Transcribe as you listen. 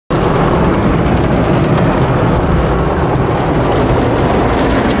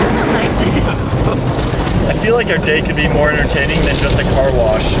like our day could be more entertaining than just a car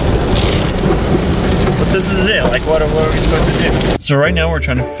wash. But this is it, like what are we supposed to do? So right now we're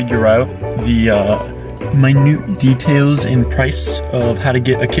trying to figure out the minute details and price of how to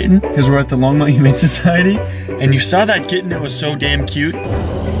get a kitten, because we're at the Longmont Humane Society, and you saw that kitten, it was so damn cute.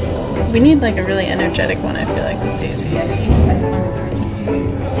 We need like a really energetic one, I feel like, with Daisy.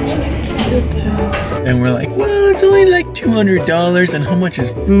 She's cute. And we're like, well, it's only like $200, and how much is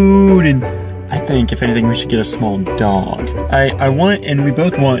food? And I think, if anything, we should get a small dog. I want, and we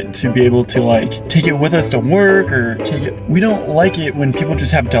both want to be able to like take it with us to work or take it. We don't like it when people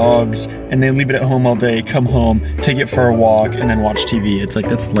just have dogs and they leave it at home all day, come home, take it for a walk, and then watch TV. It's like,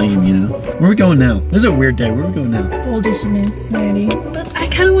 that's lame, you know? Where are we going now? This is a weird day. Where are we going now? Boulder Humane Society. But I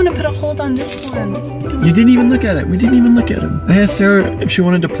kind of want to put a hold on this one. You didn't even look at it. We didn't even look at him. I asked Sarah if she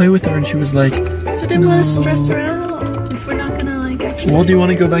wanted to play with her, and she was like, I didn't want to stress her out if we're not gonna like actually. Well, do you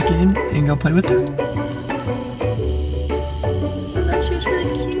want to go back in and go play with her? I thought she was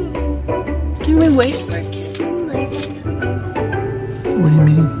really cute. Can we wait for a kitten? Like, what do you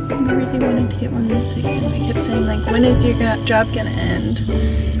mean? We really wanted to get one this weekend. We kept saying like, when is your job gonna end?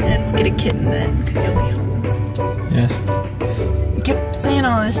 And we'll get a kitten then, because you'll be home. Yes. We kept saying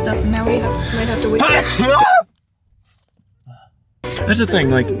all this stuff, and now we might have to wait. That's the thing,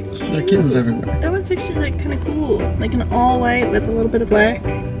 like, there are kittens everywhere. That one's actually like kind of cool. Like an all white with a little bit of black.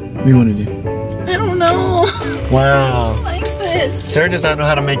 What do you want to do? I don't know. Wow. I like this. Sarah does not know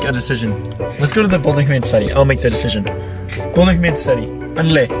how to make a decision. Let's go to the Boulder Humane Society. I'll make the decision. Boulder Humane Society.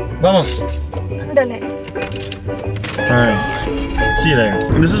 Andale. Vamos. Andale. Alright. See you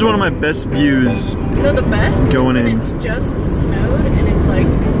there. And this is one of my best views. No, the best going is when in. it's just snowed and it's like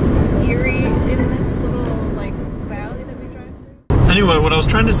eerie in this little like valley that we drive through. Anyway, what I was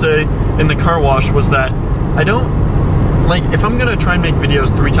trying to say in the car wash was that I don't, like, if I'm gonna try and make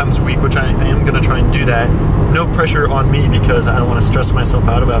videos 3 times a week, which I am gonna try and do that, no pressure on me because I don't want to stress myself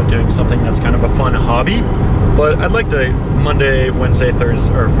out about doing something that's kind of a fun hobby. But I'd like to Monday, Wednesday,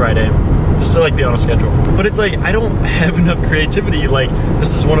 Thursday, or Friday, just to like be on a schedule. But it's like, I don't have enough creativity. Like,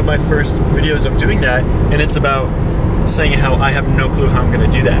 this is one of my first videos of doing that, and it's about saying how I have no clue how I'm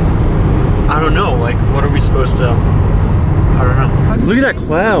gonna do that. I don't know, like, what are we supposed to, I don't know. Look at that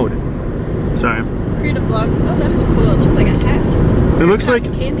cloud. Sorry. Creative vlogs. Oh, that is cool. It looks like a hat. It looks like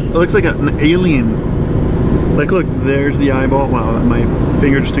candy. It looks like an alien. Like, look, there's the eyeball. Wow, my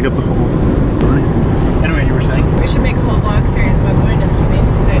finger just took up the hole. Anyway, you were saying? We should make a whole vlog series about going to the Humane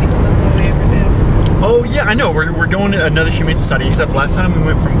Society because that's all we ever do. Oh yeah, I know. We're going to another Humane Society. Except last time we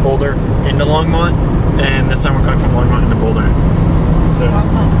went from Boulder into Longmont, and this time we're going from Longmont into Boulder. So.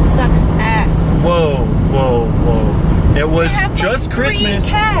 Longmont sucks ass. Whoa, whoa, whoa. It was just like Christmas.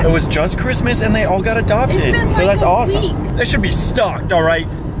 cats. It was just Christmas, and they all got adopted. It's been so like that's a awesome. week. They should be stocked, all right?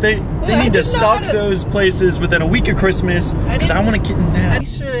 They I need to didn't know stock how to- those places within a week of Christmas because I want a kitten now. You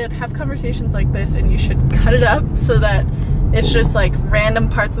should have conversations like this, and you should cut it up so that it's just like random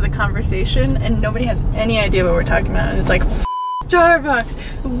parts of the conversation, and nobody has any idea what we're talking about. And it's like Starbucks,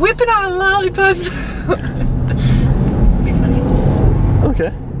 whipping out lollipops. Be funny.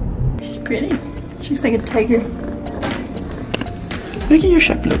 Okay. She's pretty. She looks like a tiger. Look at your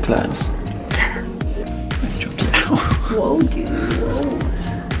Shepherd class. Whoa, dude. Whoa.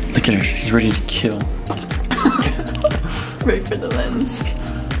 Look at her, she's ready to kill. Right for the lens.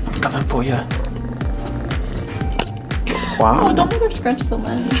 I'm coming for you. Wow. Oh, don't let her scratch the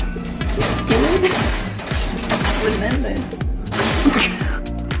lens. Just do it. Relentless.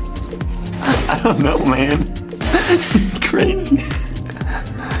 I don't know, man. She's crazy.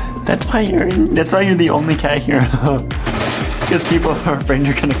 That's why you're the only cat here. Because people are afraid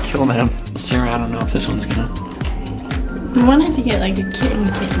you're gonna kill them. Sarah, I don't know if this one's gonna. We wanted to get like a kitten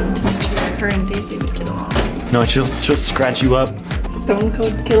to make sure her and Daisy would get along. No, she'll scratch you up. Stone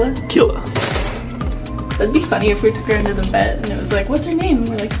Cold Killer? Killer. That'd be funny if we took her into the vet and it was like, what's her name? And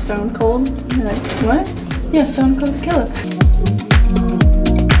we're like, Stone Cold. And we're like, what? Yeah, Stone Cold Killer.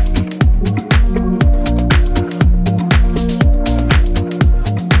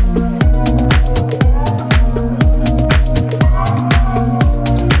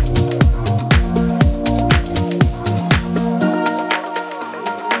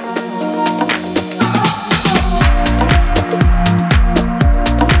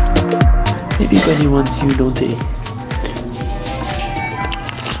 Everybody wants you, don't they?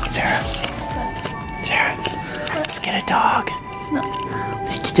 Sarah, let's get a dog. No.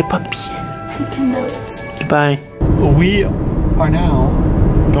 Let's get a puppy. We cannot. Goodbye. We are now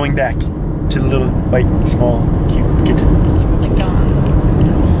going back to the little, white, small, cute kitten. It's probably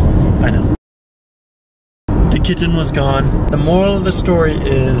gone. I know. kitten was gone. The moral of the story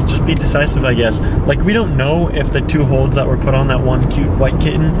is just be decisive, I guess. Like, we don't know if the 2 holds that were put on that one cute white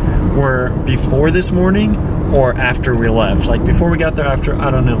kitten were before this morning or after we left. Like, before we got there, after, I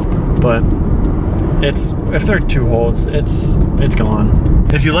don't know. But it's, if there are 2 holds, it's gone.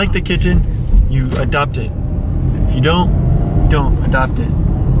 If you like the kitten, you adopt it. If you don't adopt it.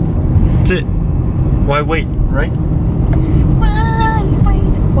 That's it. Why wait, right?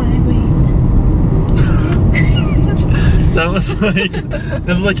 Why wait? That was like,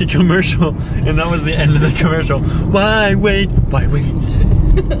 this is like a commercial, and that was the end of the commercial. Why wait? Why wait?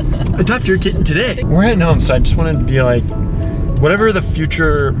 Adopt your kitten today. We're at home, so I just wanted to be like, whatever the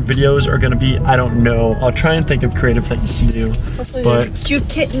future videos are gonna be, I don't know. I'll try and think of creative things to do. Hopefully there's a cute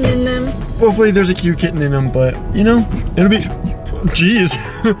kitten in them. Hopefully there's a cute kitten in them, but you know, it'll be, jeez,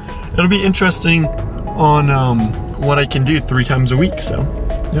 it'll be interesting on what I can do 3 times a week. So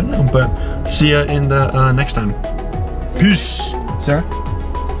I don't know, but see ya in the next time. Peace. Sarah?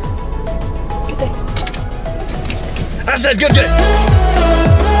 Good day. I said good day.